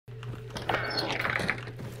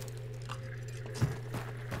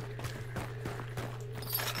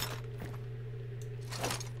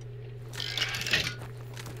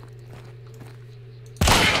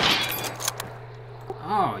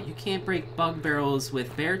can't break bug barrels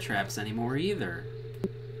with bear traps anymore either.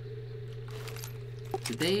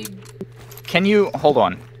 Did they... Can you... Hold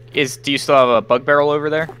on. Do you still have a bug barrel over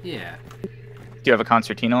there? Yeah. Do you have a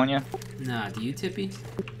concertina on you? Nah, do you, Tippy?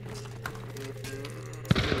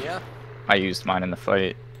 Yeah. I used mine in the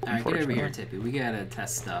fight. Alright, get over here, Tippy. We gotta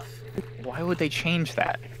test stuff. Why would they change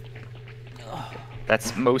that?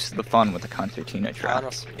 That's most of the fun with the concertina I don't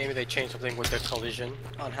traps. know, maybe they changed something with their collision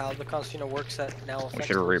on how the concertina works that now affects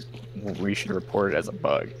We should report it as a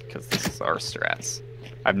bug, because this is our strats.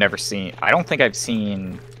 I've never seen... I don't think I've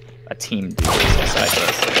seen a team do this besides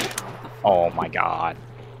us. Oh my god.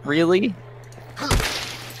 Really?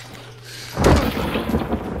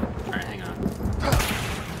 Alright, hang on.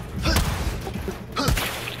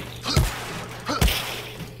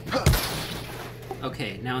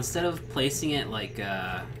 Okay, now instead of placing it like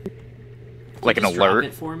an alert? Drop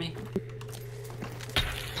it for me.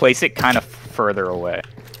 Place it kind of further away.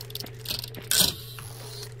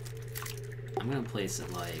 I'm gonna place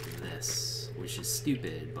it like this, which is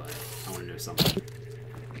stupid, but I want to do something.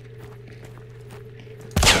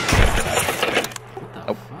 What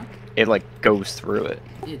the fuck? It like goes through it.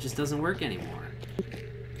 It just doesn't work anymore.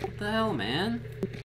 What the hell, man?